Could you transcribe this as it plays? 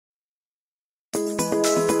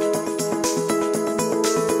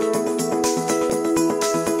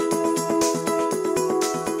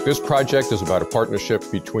This project is about a partnership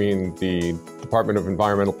between the Department of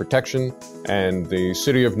Environmental Protection and the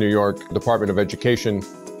City of New York Department of Education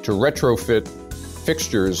to retrofit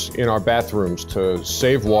fixtures in our bathrooms to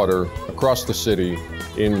save water across the city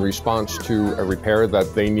in response to a repair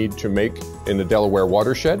that they need to make in the Delaware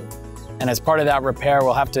watershed. And as part of that repair,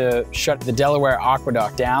 we'll have to shut the Delaware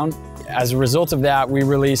aqueduct down. As a result of that, we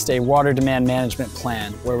released a water demand management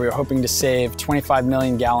plan where we were hoping to save 25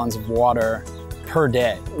 million gallons of water per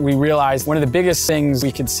day. We realized one of the biggest things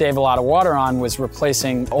we could save a lot of water on was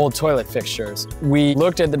replacing old toilet fixtures. We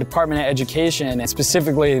looked at the Department of Education and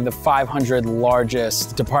specifically the 500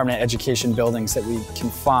 largest Department of Education buildings that we can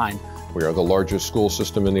find. We are the largest school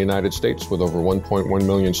system in the United States with over 1.1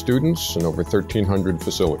 million students and over 1,300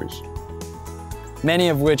 facilities. Many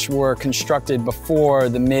of which were constructed before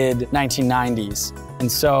the mid-1990s.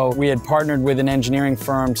 And so we had partnered with an engineering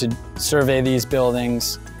firm to survey these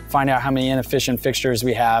buildings, find out how many inefficient fixtures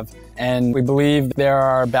we have, and we believe there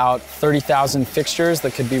are about 30,000 fixtures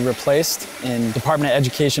that could be replaced in Department of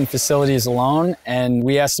Education facilities alone, and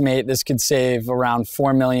we estimate this could save around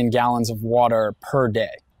 4 million gallons of water per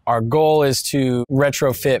day. Our goal is to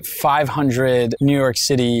retrofit 500 New York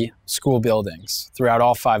City school buildings throughout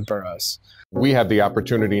all 5 boroughs. We have the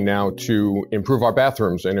opportunity now to improve our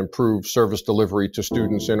bathrooms and improve service delivery to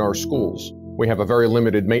students in our schools. We have a very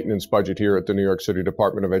limited maintenance budget here at the New York City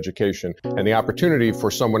Department of Education, and the opportunity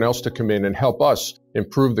for someone else to come in and help us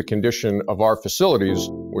improve the condition of our facilities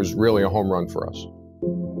was really a home run for us.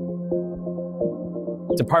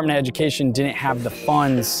 Department of Education didn't have the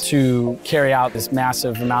funds to carry out this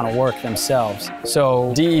massive amount of work themselves.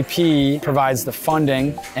 So DEP provides the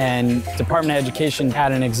funding, and Department of Education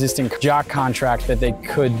had an existing jock contract that they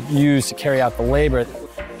could use to carry out the labor.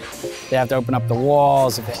 They have to open up the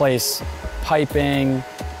walls, replace piping,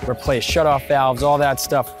 replace shutoff valves, all that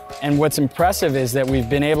stuff. And what's impressive is that we've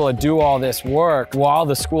been able to do all this work while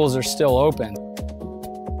the schools are still open.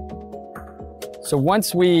 So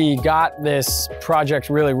once we got this project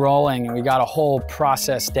really rolling and we got a whole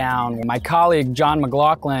process down, my colleague John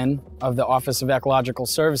McLaughlin of the Office of Ecological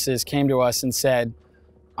Services came to us and said,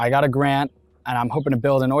 I got a grant and I'm hoping to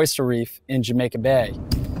build an oyster reef in Jamaica Bay.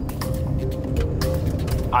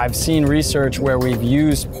 I've seen research where we've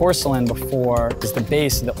used porcelain before as the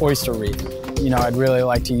base of the oyster reef. You know, I'd really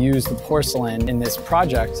like to use the porcelain in this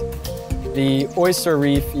project. The oyster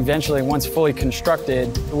reef, eventually, once fully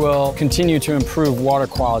constructed, will continue to improve water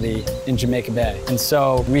quality in Jamaica Bay. And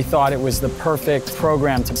so we thought it was the perfect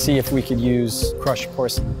program to see if we could use crushed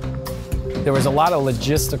porcelain. There was a lot of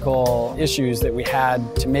logistical issues that we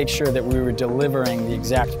had to make sure that we were delivering the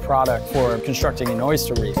exact product for constructing an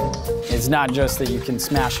oyster reef. It's not just that you can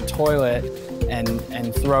smash a toilet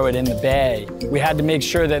and throw it in the bay. We had to make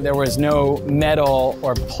sure that there was no metal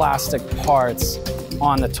or plastic parts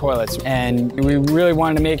on the toilets. And we really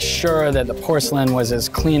wanted to make sure that the porcelain was as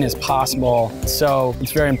clean as possible. So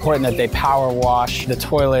it's very important that they power wash the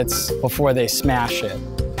toilets before they smash it.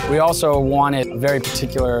 We also wanted a very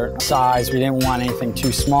particular size. We didn't want anything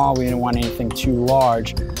too small. We didn't want anything too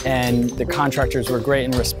large. And the contractors were great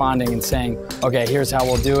in responding and saying, okay, here's how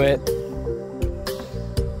we'll do it.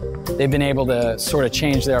 They've been able to sort of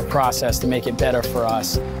change their process to make it better for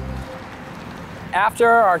us. After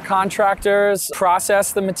our contractors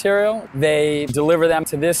process the material, they deliver them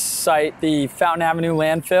to this site, the Fountain Avenue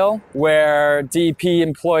Landfill, where DEP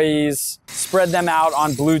employees spread them out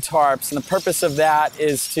on blue tarps. And the purpose of that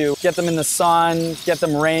is to get them in the sun, get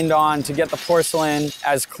them rained on, to get the porcelain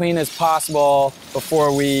as clean as possible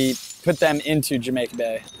before we put them into Jamaica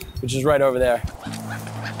Bay, which is right over there.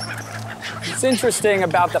 What's interesting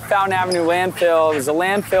about the Fountain Avenue landfill is a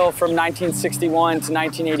landfill from 1961 to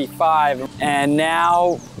 1985, and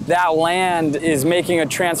now that land is making a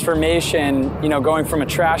transformation, you know, going from a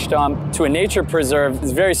trash dump to a nature preserve.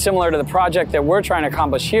 It's very similar to the project that we're trying to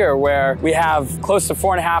accomplish here, where we have close to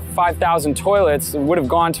 4,500 to 5,000 toilets that would have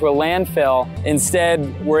gone to a landfill.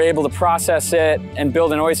 Instead, we're able to process it and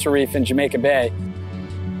build an oyster reef in Jamaica Bay.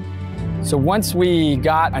 So once we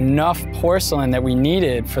got enough porcelain that we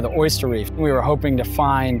needed for the oyster reef, we were hoping to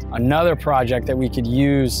find another project that we could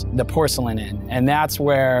use the porcelain in. And that's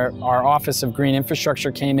where our Office of Green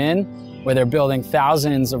Infrastructure came in, where they're building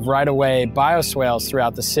thousands of right-of-way bioswales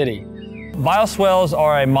throughout the city. Bioswales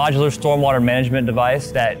are a modular stormwater management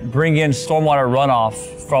device that bring in stormwater runoff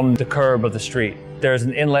from the curb of the street. There's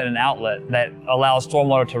an inlet and outlet that allows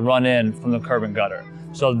stormwater to run in from the curb and gutter.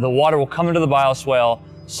 So the water will come into the bioswale,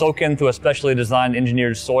 soak in through a specially designed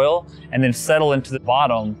engineered soil, and then settle into the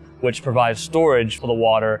bottom, which provides storage for the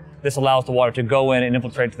water. This allows the water to go in and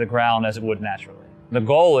infiltrate to the ground as it would naturally. The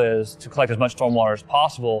goal is to collect as much stormwater as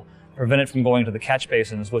possible prevent it from going to the catch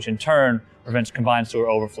basins, which in turn prevents combined sewer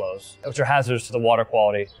overflows, which are hazardous to the water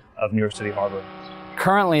quality of New York City Harbor.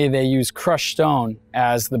 Currently, they use crushed stone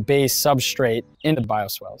as the base substrate in the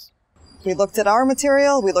bioswales. We looked at our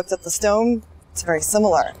material, we looked at the stone. It's very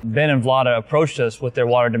similar. Ben and Vlada approached us with their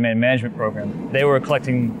water demand management program. They were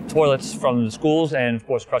collecting toilets from the schools and, of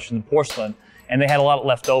course, crushing the porcelain, and they had a lot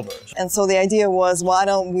left over. And so the idea was, why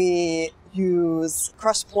don't we use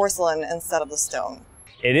crushed porcelain instead of the stone?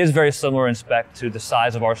 It is very similar in spec to the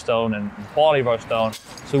size of our stone and the quality of our stone,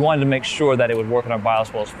 so we wanted to make sure that it would work in our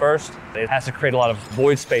bioswales first. It has to create a lot of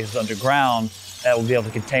void spaces underground that will be able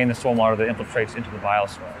to contain the stormwater that infiltrates into the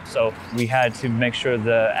bioswale. So we had to make sure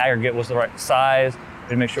the aggregate was the right size, we had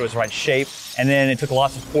to make sure it was the right shape, and then it took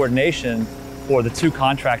lots of coordination for the two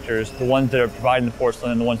contractors, the ones that are providing the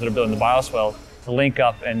porcelain and the ones that are building the bioswale, to link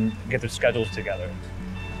up and get their schedules together.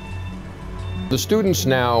 The students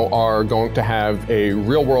now are going to have a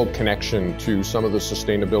real-world connection to some of the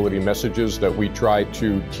sustainability messages that we try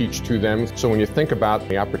to teach to them. So when you think about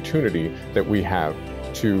the opportunity that we have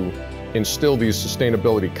to instill these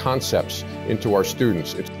sustainability concepts into our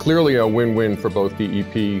students, it's clearly a win-win for both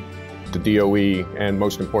DEP, the DOE, and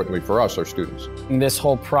most importantly for us, our students. And this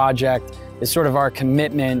whole project is sort of our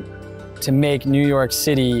commitment to make New York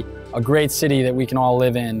City a great city that we can all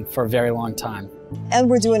live in for a very long time. And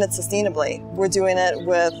we're doing it sustainably. We're doing it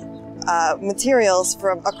with materials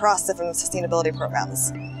from across different sustainability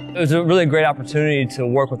programs. It was a really great opportunity to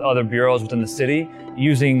work with other bureaus within the city,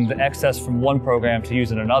 using the excess from one program to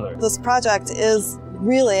use in another. This project is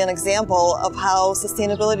really an example of how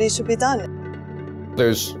sustainability should be done.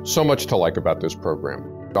 There's so much to like about this program.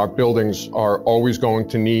 Our buildings are always going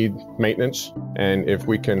to need maintenance, and if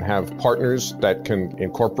we can have partners that can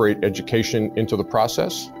incorporate education into the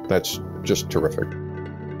process, that's just terrific.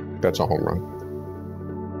 That's a home run.